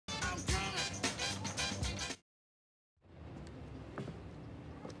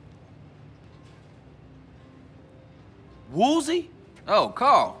Woolsey? Oh,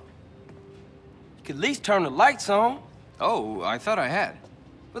 Carl. You could at least turn the lights on. Oh, I thought I had.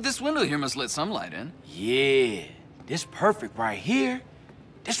 But this window here must let some light in. Yeah, this perfect right here.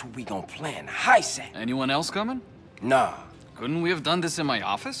 This where we gonna plan the heist at. Anyone else coming? Nah, Couldn't we have done this in my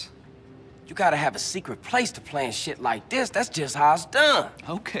office? you gotta have a secret place to plan shit like this. That's just how it's done.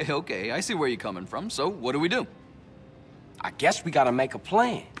 Okay, I see where you're coming from. So, what do we do? I guess we gotta make a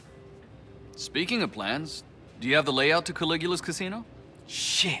plan. Speaking of plans, do you have the layout to Caligula's casino?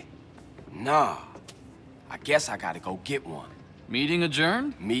 Shit, nah. I guess I gotta go get one. Meeting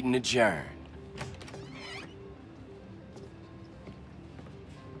adjourned? Meeting adjourned.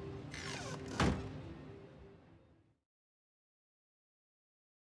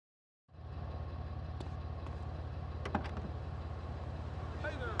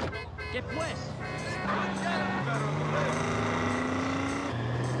 ¿Qué pues?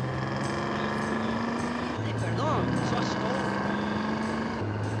 Ay, perdón, sos todo.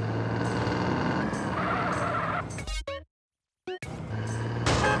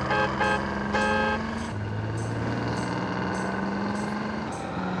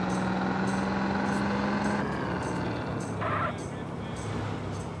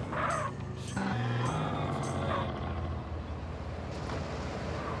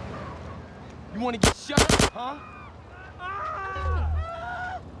 You wanna get shot, huh?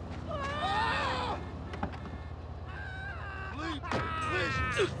 Please.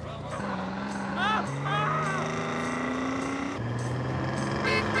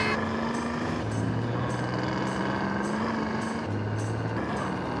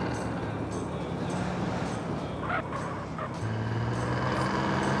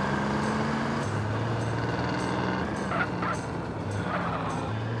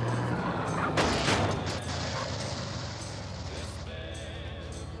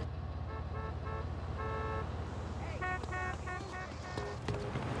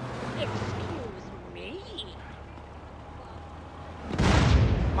 Excuse me.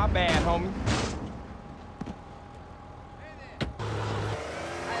 My bad, homie.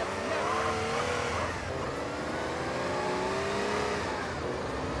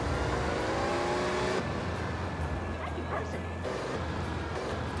 Happy person.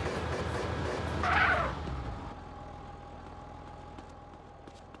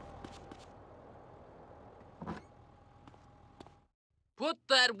 Put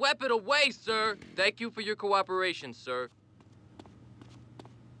that weapon away, sir! Thank you for your cooperation, sir.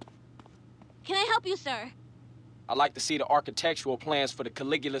 Can I help you, sir? I'd like to see the architectural plans for the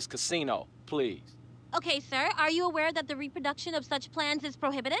Caligula's casino, please. Okay, sir. Are you aware that the reproduction of such plans is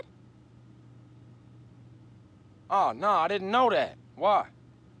prohibited? Oh, no, I didn't know that. Why?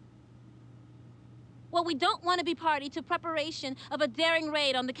 Well, we don't want to be party to preparation of a daring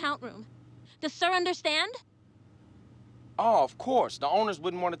raid on the count room. Does sir understand? Oh, of course. The owners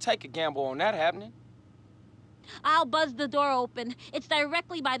wouldn't want to take a gamble on that happening. I'll buzz the door open. It's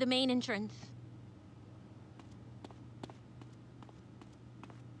directly by the main entrance.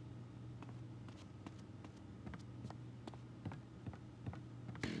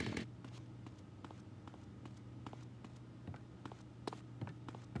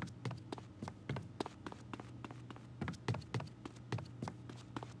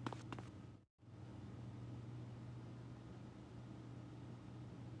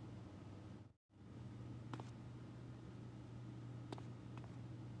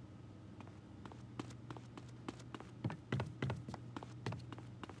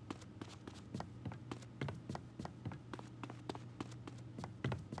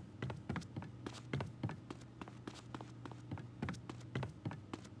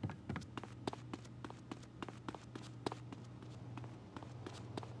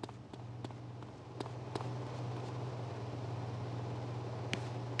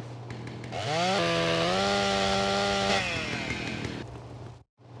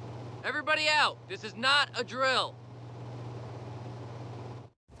 Everybody out! This is not a drill!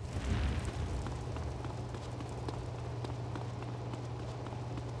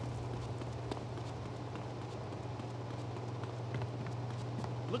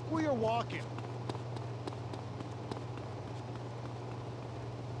 Look where you're walking.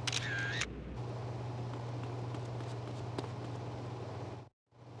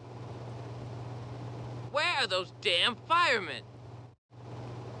 Where are those damn firemen?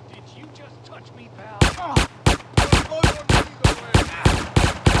 Did you just touch me, pal?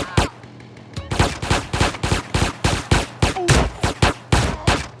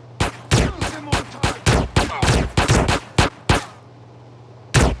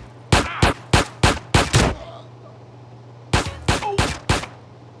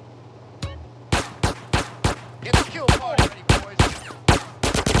 Get the kill party!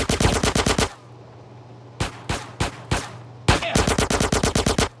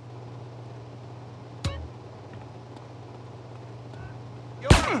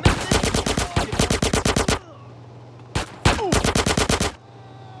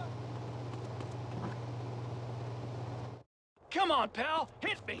 Come on, pal,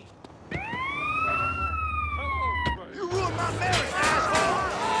 hit me. You ruined my marriage, asshole!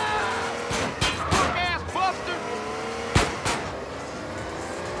 Ass buster!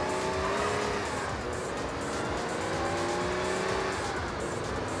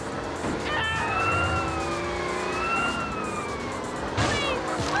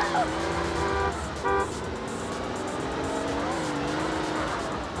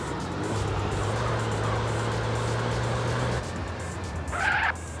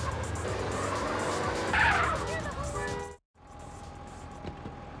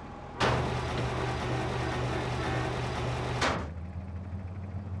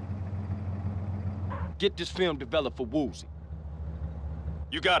 Get this film developed for Woozie.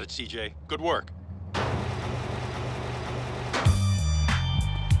 You got it, CJ. Good work.